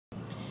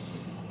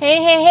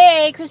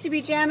Hey, Christy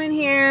B. Jammin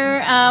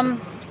here.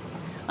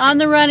 On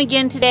the run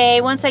again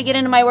today. Once I get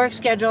into my work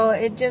schedule,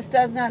 it just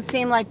does not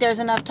seem like there's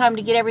enough time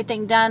to get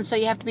everything done, so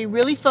you have to be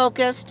really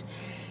focused.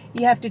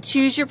 You have to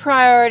choose your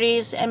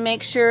priorities and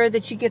make sure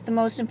that you get the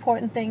most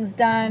important things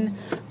done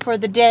for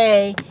the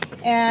day.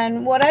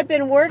 And what I've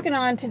been working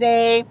on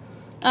today,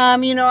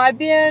 I've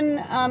been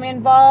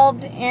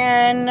involved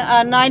in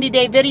a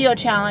 90-day video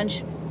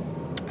challenge.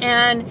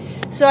 And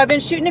so I've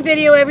been shooting a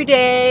video every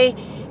day,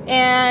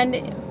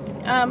 and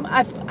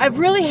I've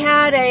really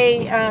had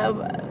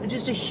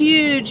just a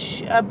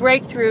huge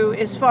breakthrough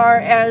as far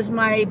as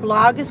my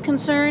blog is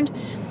concerned.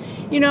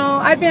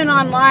 I've been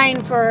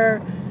online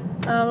for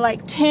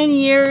like 10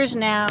 years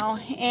now,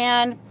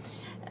 and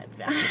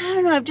I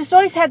don't know, I've just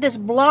always had this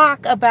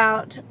block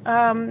about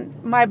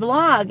my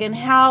blog and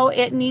how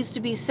it needs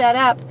to be set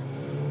up.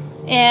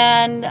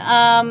 And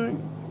I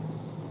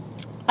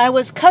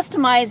was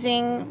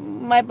customizing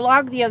my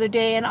blog the other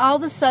day, and all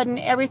of a sudden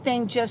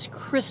everything just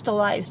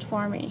crystallized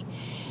for me,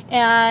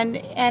 and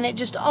it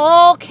just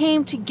all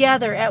came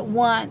together at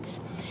once.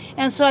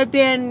 And so I've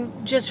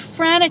been just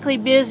frantically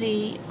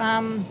busy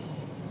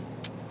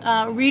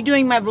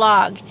redoing my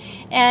blog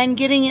and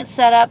getting it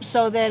set up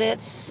so that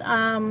it's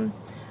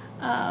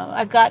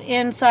I've got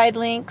inside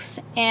links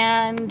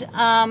and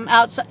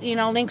outside,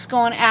 links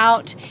going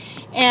out,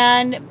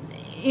 and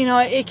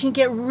it can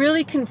get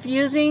really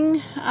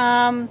confusing.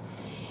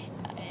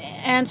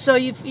 And so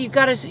you've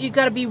got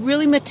to be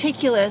really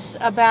meticulous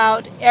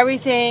about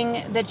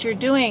everything that you're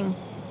doing.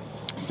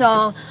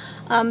 So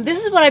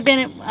this is what I've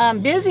been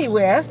busy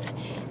with,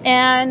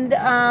 and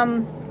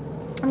I'm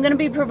going to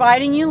be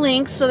providing you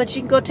links so that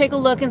you can go take a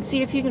look and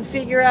see if you can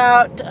figure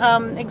out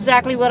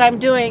exactly what I'm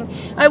doing.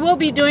 I will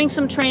be doing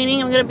some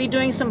training. I'm going to be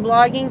doing some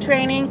blogging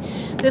training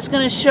that's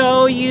going to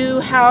show you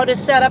how to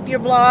set up your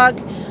blog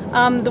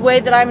the way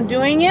that I'm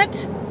doing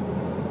it.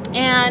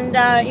 And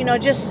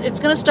it's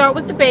going to start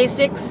with the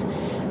basics.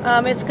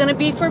 It's going to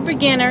be for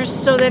beginners,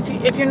 so that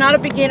if you're not a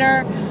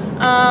beginner,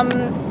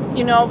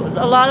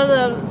 a lot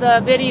of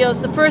the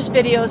videos, the first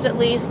videos at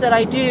least that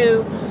I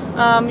do,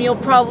 you'll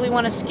probably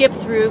want to skip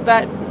through.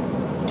 But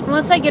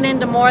once I get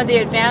into more of the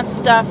advanced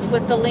stuff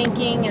with the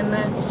linking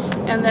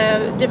and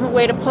the different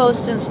way to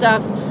post and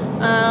stuff,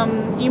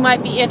 you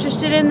might be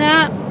interested in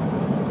that.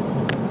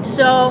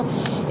 So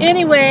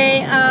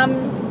anyway,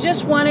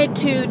 just wanted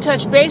to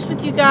touch base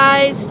with you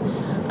guys,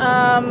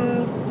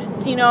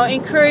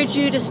 encourage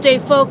you to stay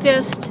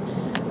focused,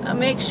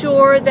 make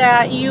sure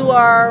that you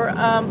are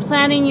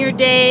planning your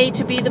day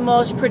to be the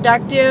most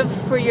productive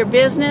for your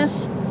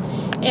business,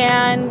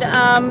 and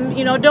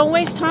don't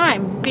waste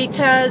time,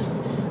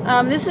 because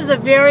this is a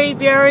very,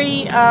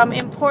 very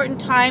important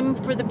time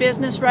for the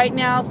business right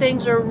now.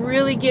 Things are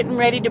really getting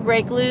ready to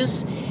break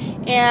loose,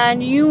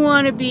 and you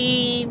want to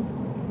be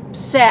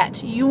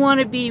set. You want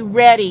to be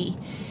ready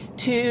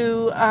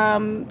to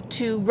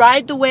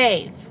ride the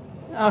wave.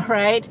 All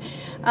right,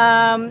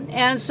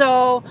 and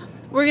so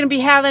we're going to be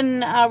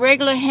having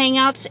regular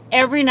hangouts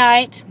every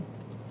night.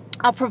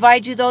 I'll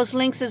provide you those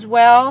links as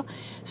well,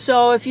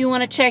 so if you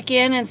want to check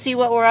in and see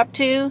what we're up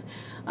to.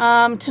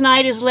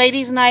 Tonight is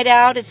ladies' night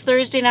out. It's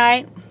Thursday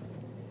night.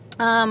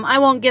 I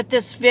won't get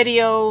this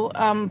video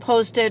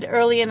posted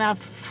early enough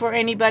for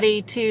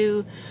anybody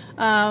to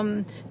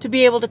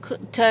be able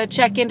to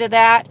check into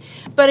that.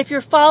 But if you're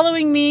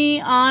following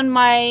me on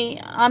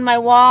my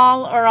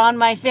wall or on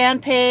my fan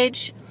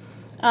page,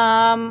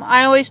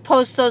 I always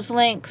post those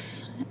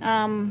links,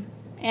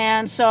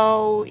 and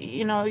so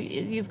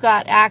you've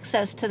got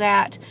access to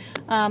that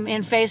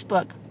in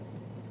Facebook.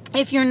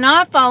 If you're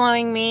not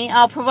following me,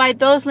 I'll provide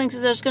those links.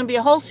 There's going to be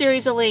a whole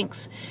series of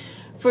links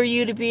for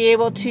you to be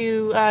able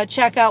to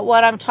check out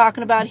what I'm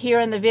talking about here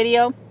in the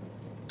video.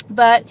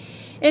 But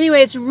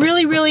anyway, it's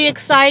really, really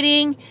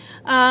exciting.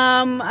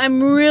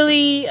 I'm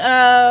really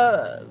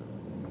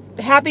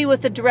happy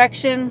with the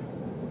direction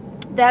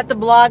that the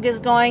blog is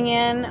going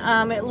in.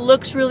 It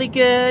looks really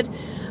good.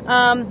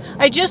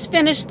 I just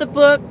finished the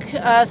book,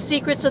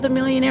 Secrets of the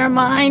Millionaire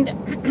Mind.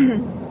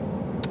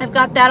 I've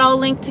got that all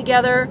linked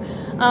together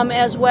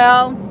as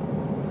well.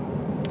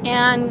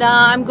 And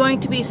I'm going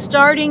to be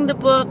starting the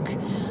book,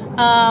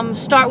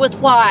 Start With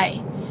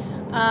Why,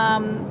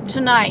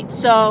 tonight.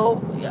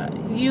 So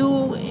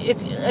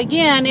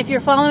if you're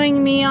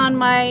following me on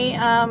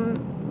my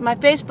my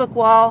Facebook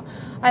wall,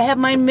 I have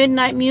my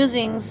midnight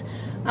musings,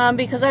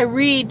 because I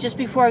read just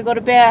before I go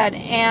to bed,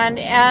 and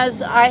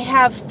as I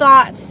have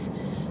thoughts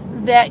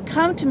that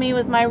come to me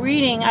with my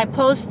reading, I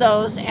post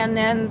those, and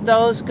then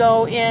those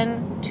go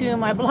into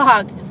my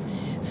blog.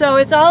 So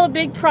it's all a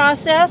big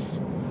process,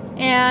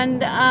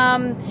 and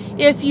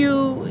if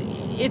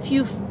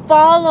you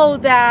follow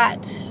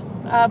that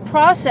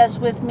process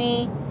with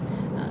me,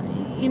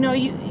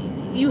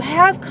 you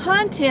have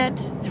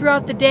content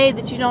throughout the day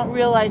that you don't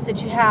realize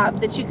that you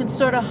have, that you can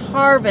sort of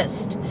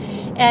harvest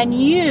and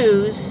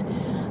use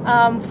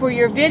for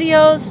your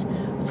videos,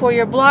 for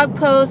your blog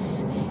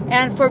posts,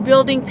 and for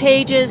building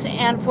pages,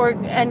 and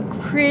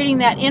creating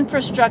that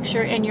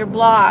infrastructure in your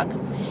blog.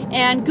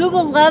 And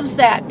Google loves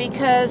that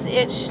because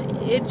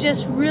it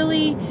just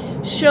really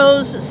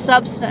shows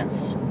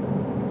substance.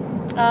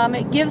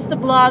 It gives the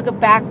blog a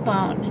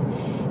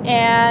backbone.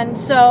 And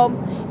so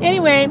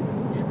anyway,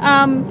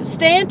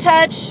 stay in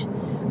touch.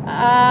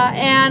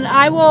 And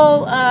I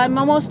will. I'm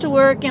almost to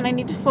work, and I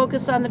need to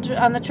focus on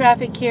the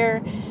traffic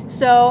here.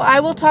 So I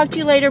will talk to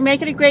you later.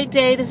 Make it a great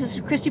day. This is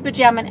Christy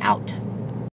Pajaman out.